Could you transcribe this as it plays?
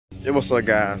Hey, what's up,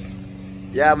 guys?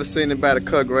 Y'all ever seen anybody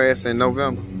cut grass in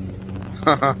November?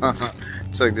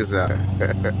 Check this out.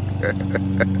 Let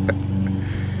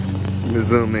me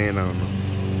zoom in on them.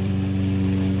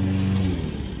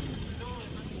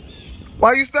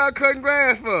 Why you stop cutting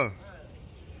grass for?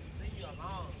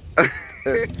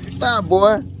 Stop,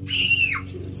 boy.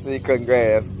 See you cutting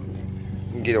grass.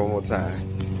 Let me get it one more time.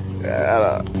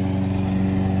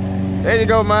 There you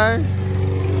go, man.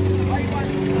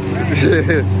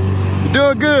 You're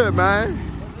doing good, man.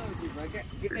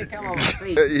 Get that camera on my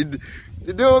face.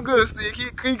 You're doing good,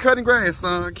 Steve. Keep cutting grass,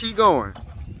 son. Keep going.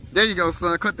 There you go,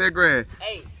 son. Cut that grass.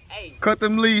 Hey. Cut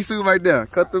them leaves too right there.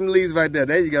 Cut them leaves right there.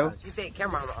 There you go. Get that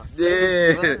camera on my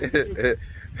face.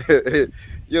 Yeah.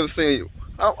 You ever seen?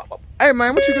 Hey,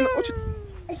 man, what you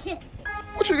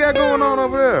got going on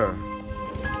over there?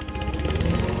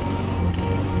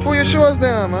 Pull your shorts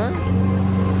down, man.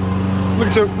 Look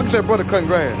at your brother cutting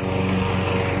grass.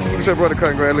 Look at your brother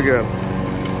cutting grass. Look at him.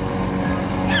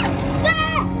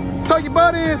 Tuck your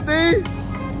butt in, Steve.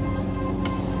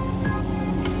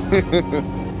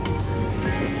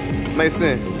 Makes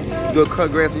sense. You go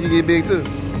cut grass when you get big too.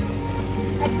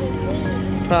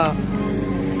 Huh?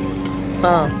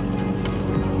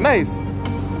 Nice.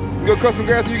 You go cut some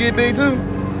grass when you get big too.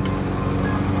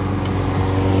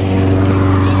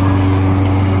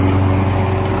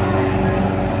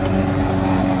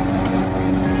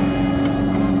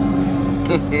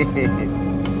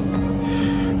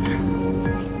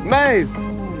 Nice.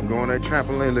 Go on that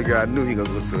trampoline. Look at, I knew he gonna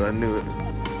go to it. I knew it.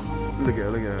 Look at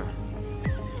her.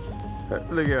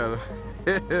 Look at her.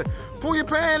 Pull your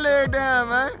pant leg down,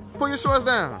 man. Pull your shorts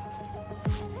down.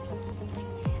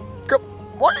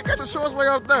 Why you got your shorts way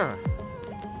up there?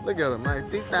 Look at her, man.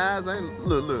 Thick thighs, ain't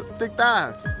look. Thick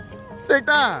thighs. Thick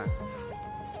thighs.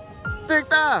 Thick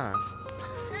thighs.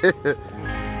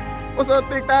 What's up,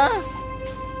 thick thighs?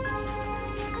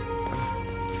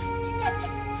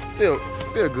 Feel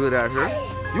good out here.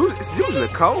 It's usually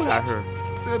cold out here.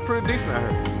 Feel pretty decent out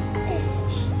here.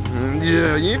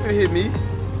 Yeah, you ain't finna hit me.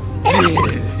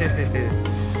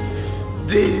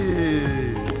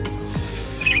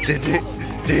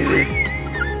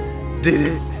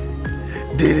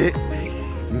 Did it.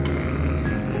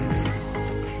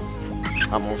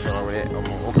 I'm on sorry.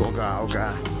 Oh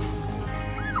God.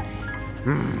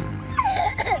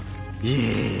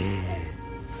 Yeah.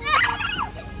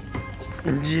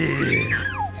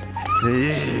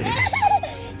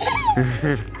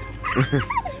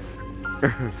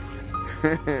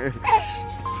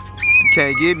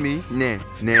 Can't get me. Nah.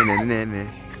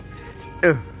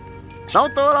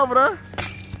 Don't throw it over there.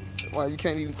 Why you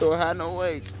can't even throw it high no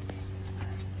way.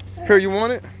 Here, you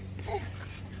want it?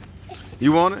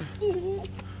 You want it?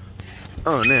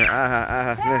 Oh,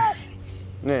 nah.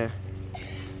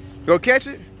 Go catch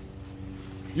it?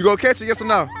 You gonna catch it, yes or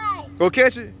no? Go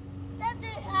catch it?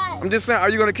 I'm just saying, are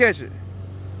you gonna catch it?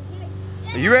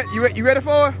 You ready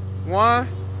for it? 1,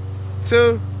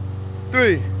 2,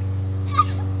 3.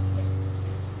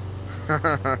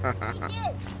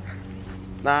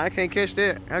 Nah, I can't catch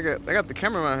that. I got the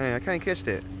camera in my hand. I can't catch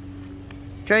that.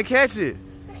 Can't catch it.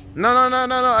 No.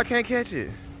 I can't catch it.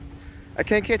 I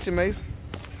can't catch it, Mace.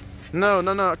 No.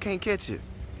 I can't catch it.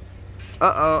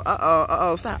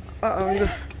 Uh-oh. Stop.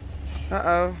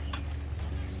 Uh-oh.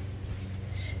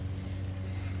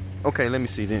 Okay, let me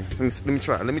see then. Let me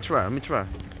try.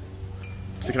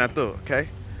 See, can I throw it, okay?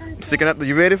 See, can I throw?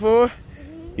 You ready for it?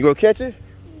 You gonna catch it?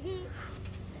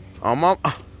 On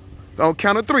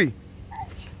count of 3.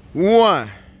 1,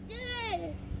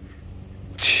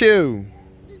 2,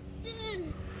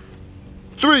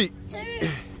 3.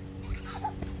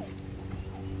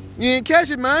 You ain't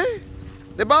catch it, man.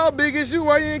 The ball big as you.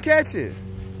 Why you ain't catch it?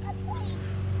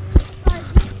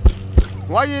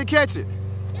 Why you ain't catch it?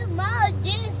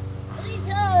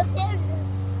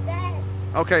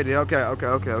 Okay, then. Okay.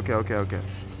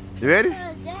 You ready?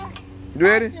 You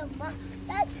ready?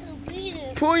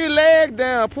 Pull your leg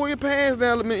down. Pull your pants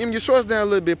down. Your shorts down a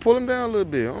little bit. Pull them down a little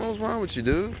bit. I don't know what's wrong with you,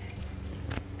 dude.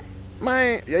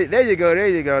 Man, there you go.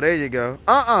 Don't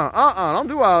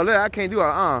do all that. I can't do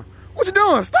all. What you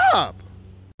doing? Stop.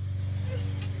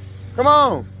 Come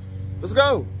on. Let's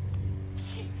go.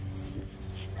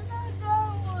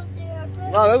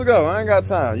 No, let's go. I ain't got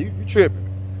time. You tripping.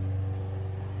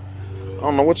 I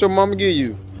don't know what your mama give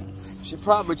you. She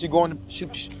probably let you go in the...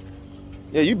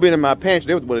 Yeah, you been in my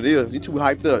pantry. That's what it is. You too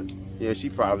hyped up. Yeah, she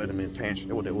probably let him in the pantry.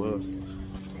 That's what that was.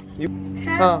 You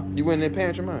went in that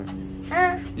pantry, man?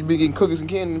 Huh? You been getting cookies and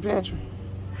candy in the pantry?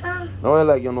 Huh? No, I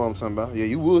like you know what I'm talking about. Yeah,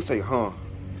 you would say, huh?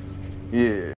 Yeah.